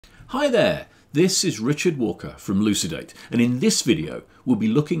Hi there, this is Richard Walker from Lucidate, and in this video we'll be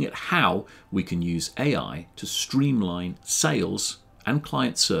looking at how we can use AI to streamline sales and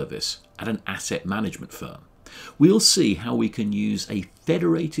client service at an asset management firm. We'll see how we can use a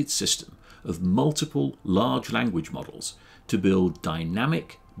federated system of multiple large language models to build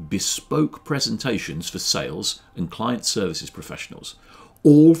dynamic, bespoke presentations for sales and client services professionals,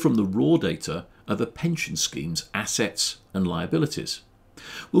 all from the raw data of a pension scheme's assets and liabilities.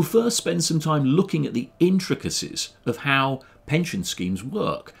 We'll first spend some time looking at the intricacies of how pension schemes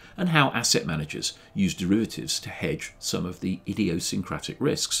work and how asset managers use derivatives to hedge some of the idiosyncratic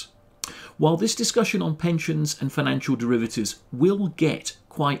risks. While this discussion on pensions and financial derivatives will get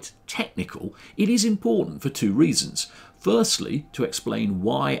quite technical, it is important for two reasons. Firstly, to explain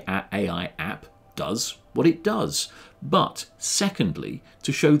why our AI app does what it does, but secondly,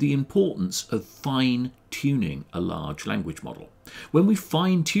 to show the importance of fine-tuning a large language model. When we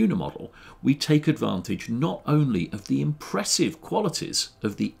fine-tune a model, we take advantage not only of the impressive qualities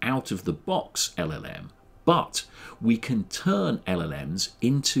of the out-of-the-box LLM, but we can turn LLMs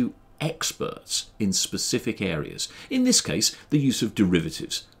into experts in specific areas, in this case the use of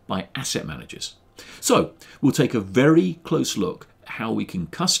derivatives by asset managers. So we'll take a very close look at how we can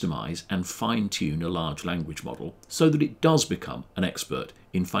customize and fine-tune a large language model so that it does become an expert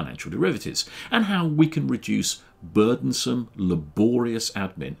in financial derivatives, and how we can reduce burdensome, laborious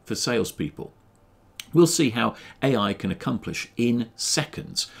admin for salespeople. We'll see how AI can accomplish in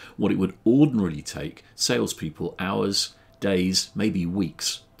seconds what it would ordinarily take salespeople hours, days, maybe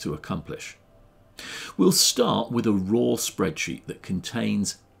weeks to accomplish. We'll start with a raw spreadsheet that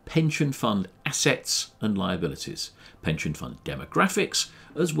contains pension fund assets and liabilities, pension fund demographics,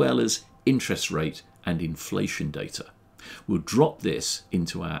 as well as interest rate and inflation data. We'll drop this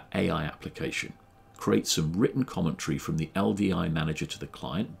into our AI application, create some written commentary from the LDI manager to the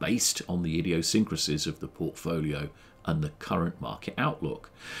client based on the idiosyncrasies of the portfolio and the current market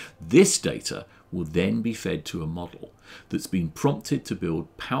outlook. This data will then be fed to a model that's been prompted to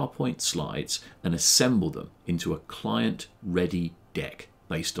build PowerPoint slides and assemble them into a client-ready deck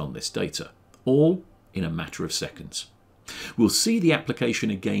based on this data, all in a matter of seconds. We'll see the application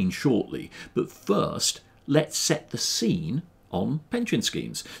again shortly, but first let's set the scene on pension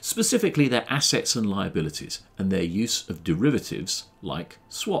schemes, specifically their assets and liabilities and their use of derivatives like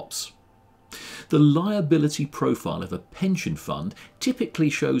swaps. The liability profile of a pension fund typically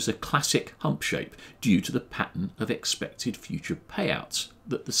shows a classic hump shape due to the pattern of expected future payouts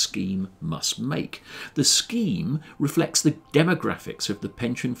that the scheme must make. The scheme reflects the demographics of the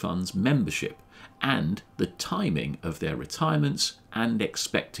pension fund's membership and the timing of their retirements and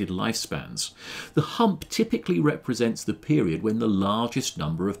expected lifespans. The hump typically represents the period when the largest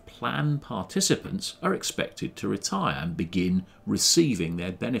number of plan participants are expected to retire and begin receiving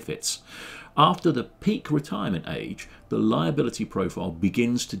their benefits. After the peak retirement age, the liability profile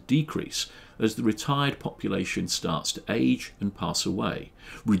begins to decrease as the retired population starts to age and pass away,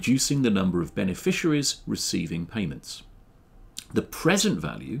 reducing the number of beneficiaries receiving payments. The present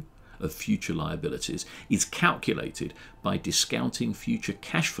value of future liabilities is calculated by discounting future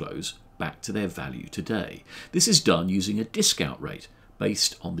cash flows back to their value today. This is done using a discount rate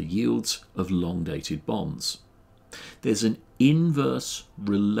based on the yields of long-dated bonds. There's an inverse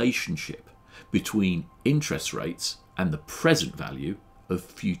relationship between interest rates and the present value of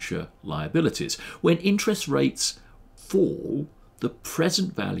future liabilities. When interest rates fall, the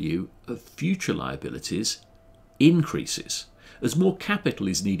present value of future liabilities increases, as more capital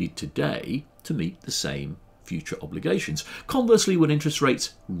is needed today to meet the same future obligations. Conversely, when interest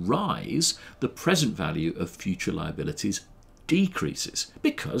rates rise, the present value of future liabilities decreases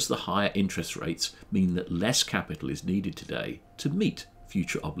because the higher interest rates mean that less capital is needed today to meet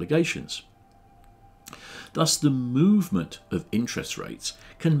future obligations. Thus, the movement of interest rates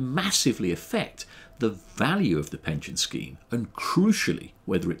can massively affect the value of the pension scheme and, crucially,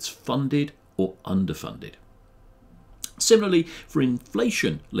 whether it's funded or underfunded. Similarly, for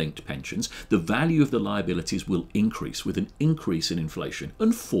inflation-linked pensions, the value of the liabilities will increase with an increase in inflation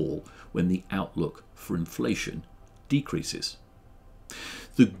and fall when the outlook for inflation decreases.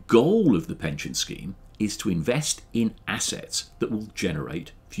 The goal of the pension scheme is to invest in assets that will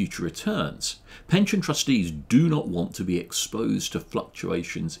generate future returns. Pension trustees do not want to be exposed to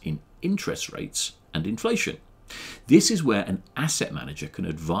fluctuations in interest rates and inflation. This is where an asset manager can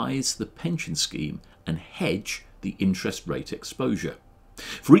advise the pension scheme and hedge the interest rate exposure.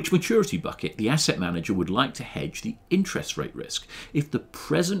 For each maturity bucket, the asset manager would like to hedge the interest rate risk. If the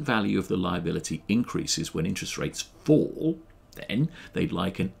present value of the liability increases when interest rates fall, then they'd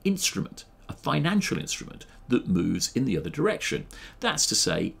like an instrument, a financial instrument, that moves in the other direction. That's to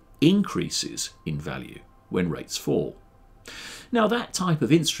say, increases in value when rates fall. Now, that type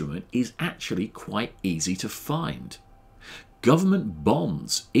of instrument is actually quite easy to find. Government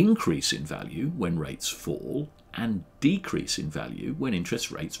bonds increase in value when rates fall and decrease in value when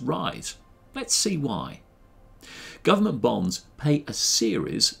interest rates rise. Let's see why. Government bonds pay a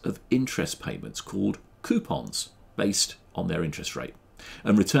series of interest payments called coupons based on their interest rate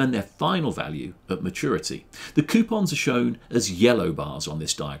and return their final value at maturity. The coupons are shown as yellow bars on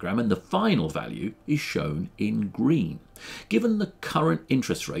this diagram, and the final value is shown in green. Given the current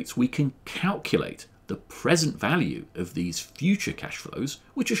interest rates, we can calculate the present value of these future cash flows,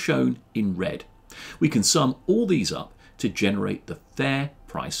 which are shown in red. We can sum all these up to generate the fair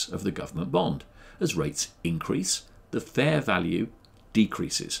price of the government bond. As rates increase, the fair value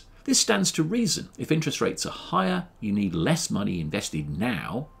decreases. This stands to reason. If interest rates are higher, you need less money invested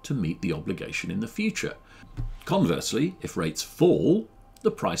now to meet the obligation in the future. Conversely, if rates fall,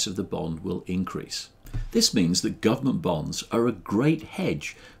 the price of the bond will increase. This means that government bonds are a great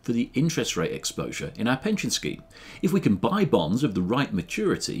hedge for the interest rate exposure in our pension scheme. If we can buy bonds of the right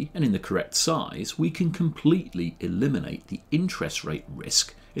maturity and in the correct size, we can completely eliminate the interest rate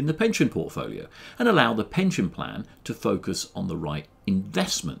risk in the pension portfolio and allow the pension plan to focus on the right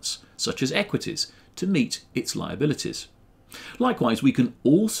investments, such as equities, to meet its liabilities. Likewise, we can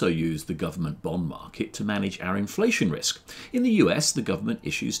also use the government bond market to manage our inflation risk. In the US, the government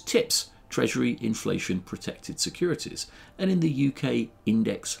issues TIPS, Treasury Inflation Protected Securities, and in the UK,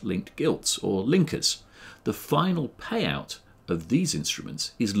 index-linked gilts, or linkers. The final payout of these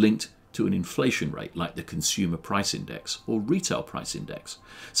instruments is linked to an inflation rate like the Consumer Price Index or Retail Price Index.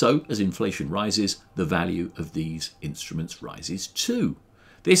 So, as inflation rises, the value of these instruments rises too.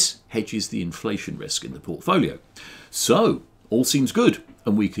 This hedges the inflation risk in the portfolio. So, all seems good,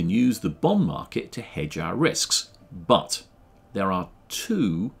 and we can use the bond market to hedge our risks. But there are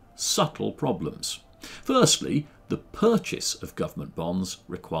two subtle problems. Firstly, the purchase of government bonds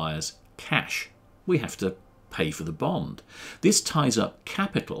requires cash. We have to pay for the bond. This ties up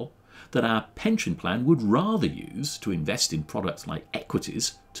capital that our pension plan would rather use to invest in products like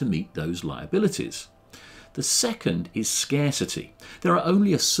equities to meet those liabilities. The second is scarcity. There are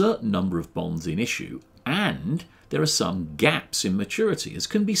only a certain number of bonds in issue, and there are some gaps in maturity, as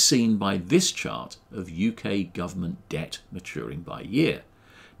can be seen by this chart of UK government debt maturing by year.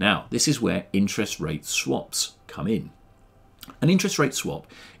 Now, this is where interest rate swaps come in. An interest rate swap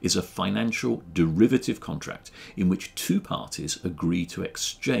is a financial derivative contract in which two parties agree to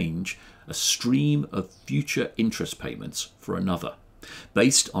exchange a stream of future interest payments for another,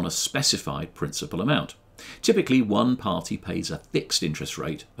 based on a specified principal amount. Typically, one party pays a fixed interest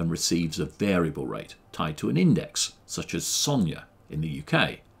rate and receives a variable rate tied to an index, such as SONIA in the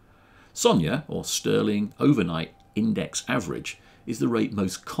UK. SONIA, or Sterling Overnight Index Average, is the rate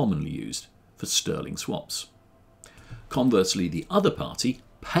most commonly used for sterling swaps. Conversely, the other party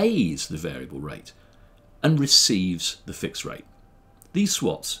pays the variable rate and receives the fixed rate. These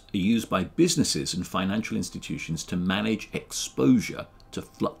swaps are used by businesses and financial institutions to manage exposure to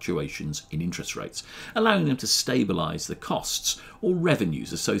fluctuations in interest rates, allowing them to stabilise the costs or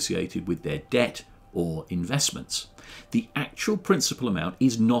revenues associated with their debt or investments. The actual principal amount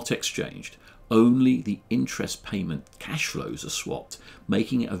is not exchanged. Only the interest payment cash flows are swapped,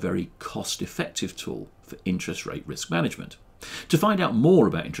 making it a very cost-effective tool for interest rate risk management. To find out more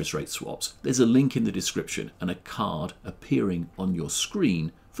about interest rate swaps, there's a link in the description and a card appearing on your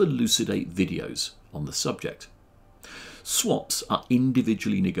screen for Lucidate videos on the subject. Swaps are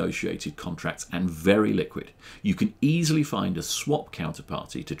individually negotiated contracts and very liquid. You can easily find a swap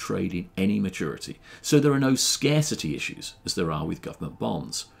counterparty to trade in any maturity, so there are no scarcity issues as there are with government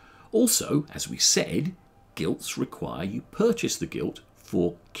bonds. Also, as we said, gilts require you purchase the gilt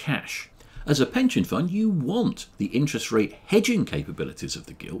for cash. As a pension fund, you want the interest rate hedging capabilities of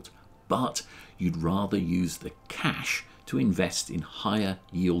the gilt, but you'd rather use the cash to invest in higher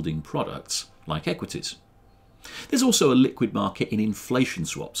yielding products like equities. There's also a liquid market in inflation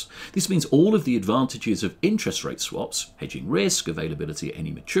swaps. This means all of the advantages of interest rate swaps, hedging risk, availability at any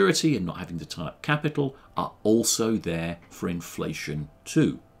maturity, and not having to tie up capital, are also there for inflation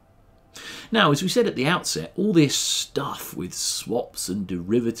too. Now, as we said at the outset, all this stuff with swaps and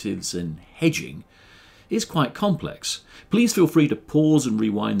derivatives and hedging is quite complex. Please feel free to pause and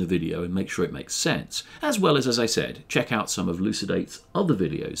rewind the video and make sure it makes sense, as well as I said, check out some of Lucidate's other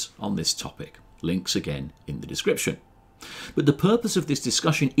videos on this topic. Links again in the description. But the purpose of this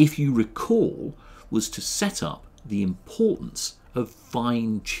discussion, if you recall, was to set up the importance of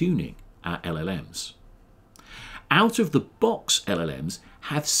fine-tuning our LLMs. Out-of-the-box LLMs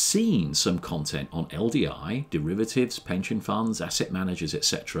have seen some content on LDI, derivatives, pension funds, asset managers,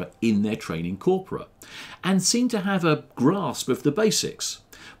 etc. in their training corpora and seem to have a grasp of the basics.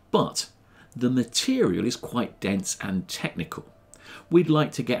 But the material is quite dense and technical. We'd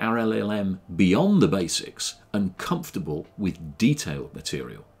like to get our LLM beyond the basics and comfortable with detailed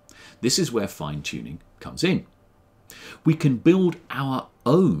material. This is where fine-tuning comes in. We can build our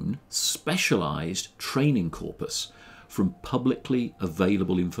own specialised training corpus from publicly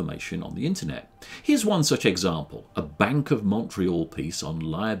available information on the internet. Here's one such example, a Bank of Montreal piece on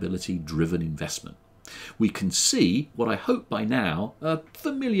liability-driven investment. We can see what I hope by now are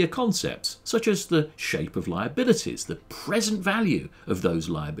familiar concepts, such as the shape of liabilities, the present value of those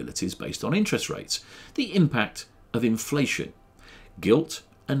liabilities based on interest rates, the impact of inflation, gilt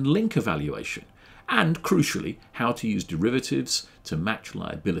and link evaluation, and crucially, how to use derivatives to match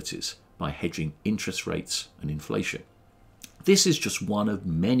liabilities by hedging interest rates and inflation. This is just one of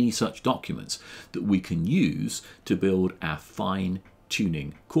many such documents that we can use to build our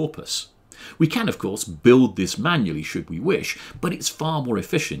fine-tuning corpus. We can, of course, build this manually should we wish, but it's far more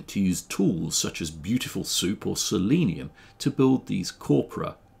efficient to use tools such as Beautiful Soup or Selenium to build these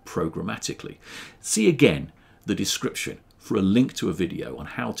corpora programmatically. See again the description for a link to a video on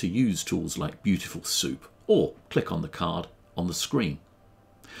how to use tools like Beautiful Soup, or click on the card on the screen.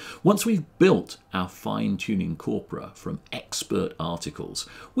 Once we've built our fine-tuning corpora from expert articles,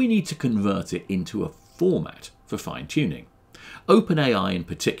 we need to convert it into a format for fine-tuning. OpenAI in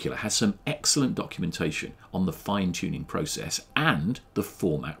particular has some excellent documentation on the fine-tuning process and the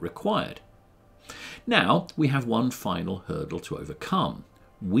format required. Now we have one final hurdle to overcome.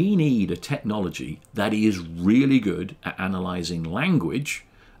 We need a technology that is really good at analysing language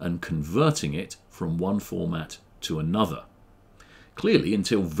and converting it from one format to another. Clearly,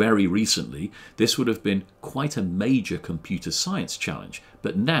 until very recently, this would have been quite a major computer science challenge,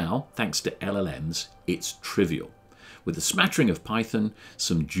 but now, thanks to LLMs, it's trivial. With a smattering of Python,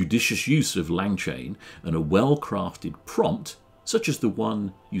 some judicious use of LangChain, and a well-crafted prompt, such as the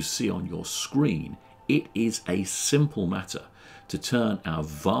one you see on your screen, it is a simple matter to turn our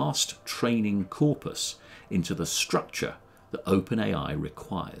vast training corpus into the structure that OpenAI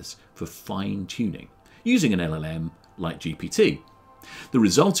requires for fine-tuning, using an LLM like GPT. The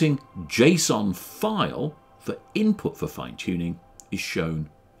resulting JSON file for input for fine-tuning is shown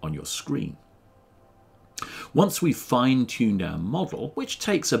on your screen. Once we've fine-tuned our model, which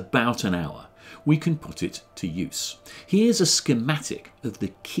takes about an hour, we can put it to use. Here's a schematic of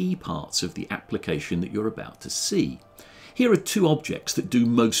the key parts of the application that you're about to see. Here are two objects that do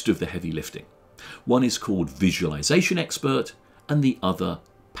most of the heavy lifting. One is called Visualization Expert and the other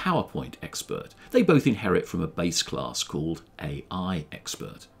PowerPoint Expert. They both inherit from a base class called AI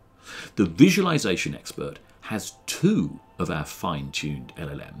Expert. The Visualization Expert has two of our fine-tuned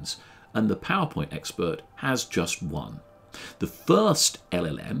LLMs, and the PowerPoint Expert has just one. The first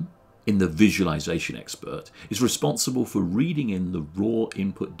LLM in the Visualization Expert is responsible for reading in the raw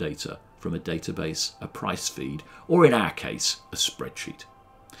input data from a database, a price feed, or in our case, a spreadsheet.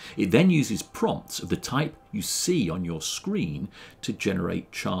 It then uses prompts of the type you see on your screen to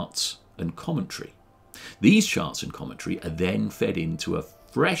generate charts and commentary. These charts and commentary are then fed into a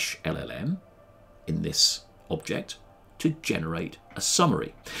fresh LLM in this object to generate a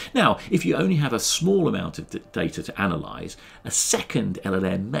summary. Now, if you only have a small amount of data to analyze, a second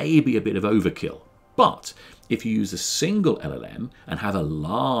LLM may be a bit of overkill. But if you use a single LLM and have a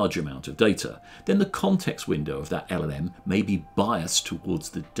large amount of data, then the context window of that LLM may be biased towards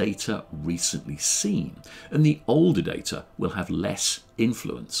the data recently seen, and the older data will have less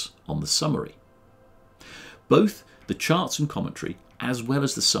influence on the summary. Both the charts and commentary as well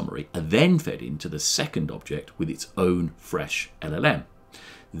as the summary are then fed into the second object with its own fresh LLM.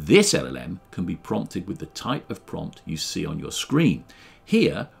 This LLM can be prompted with the type of prompt you see on your screen.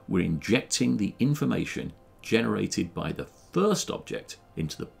 Here, we're injecting the information generated by the first object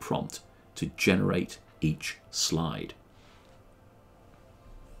into the prompt to generate each slide.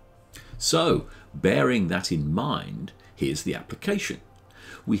 So, bearing that in mind, here's the application.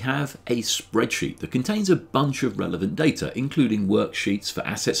 We have a spreadsheet that contains a bunch of relevant data, including worksheets for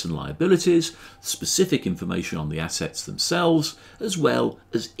assets and liabilities, specific information on the assets themselves, as well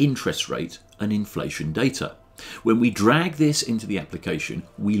as interest rate and inflation data. When we drag this into the application,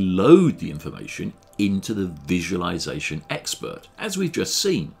 we load the information into the Visualization Expert, as we've just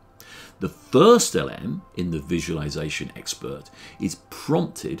seen. The first LM in the Visualization Expert is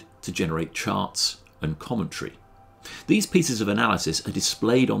prompted to generate charts and commentary. These pieces of analysis are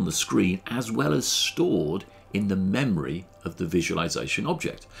displayed on the screen as well as stored in the memory of the visualization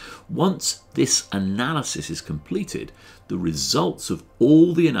object. Once this analysis is completed, the results of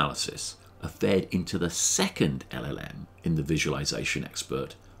all the analysis are fed into the second LLM in the visualization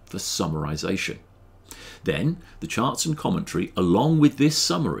expert for summarization. Then the charts and commentary along with this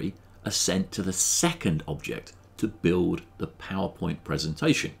summary are sent to the second object to build the PowerPoint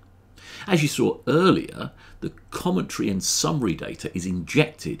presentation. As you saw earlier, the commentary and summary data is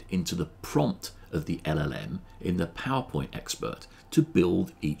injected into the prompt of the LLM in the PowerPoint expert to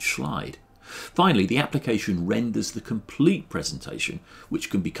build each slide. Finally, the application renders the complete presentation, which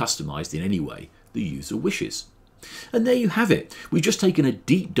can be customized in any way the user wishes. And there you have it. We've just taken a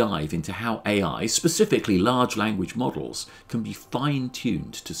deep dive into how AI, specifically large language models, can be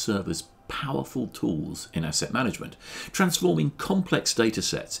fine-tuned to serve as powerful tools in asset management, transforming complex data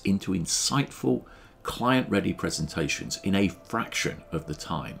sets into insightful, client-ready presentations in a fraction of the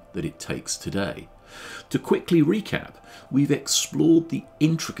time that it takes today. To quickly recap, we've explored the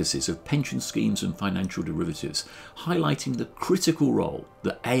intricacies of pension schemes and financial derivatives, highlighting the critical role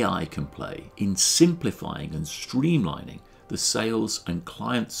that AI can play in simplifying and streamlining the sales and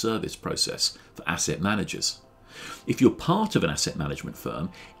client service process for asset managers. If you're part of an asset management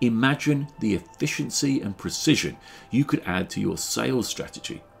firm, imagine the efficiency and precision you could add to your sales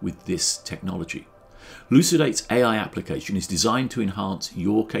strategy with this technology. Lucidate's AI application is designed to enhance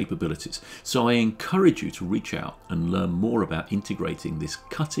your capabilities, so I encourage you to reach out and learn more about integrating this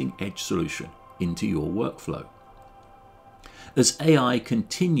cutting-edge solution into your workflow. As AI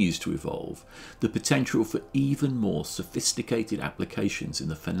continues to evolve, the potential for even more sophisticated applications in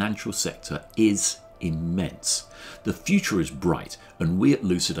the financial sector is immense. The future is bright, and we at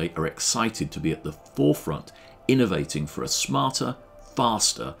Lucidate are excited to be at the forefront, innovating for a smarter,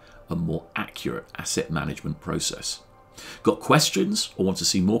 faster, and more accurate asset management process. Got questions or want to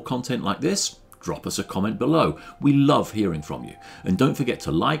see more content like this? Drop us a comment below. We love hearing from you. And don't forget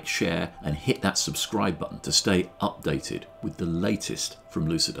to like, share, and hit that subscribe button to stay updated with the latest from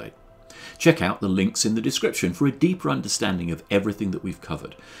Lucidate. Check out the links in the description for a deeper understanding of everything that we've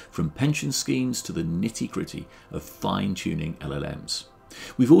covered, from pension schemes to the nitty-gritty of fine-tuning LLMs.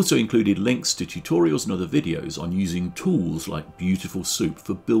 We've also included links to tutorials and other videos on using tools like Beautiful Soup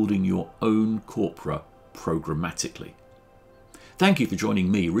for building your own corpora programmatically. Thank you for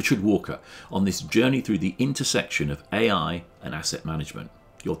joining me, Richard Walker, on this journey through the intersection of AI and asset management.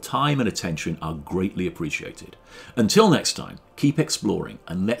 Your time and attention are greatly appreciated. Until next time, keep exploring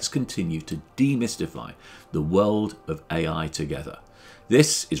and let's continue to demystify the world of AI together.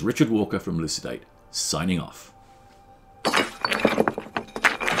 This is Richard Walker from Lucidate, signing off.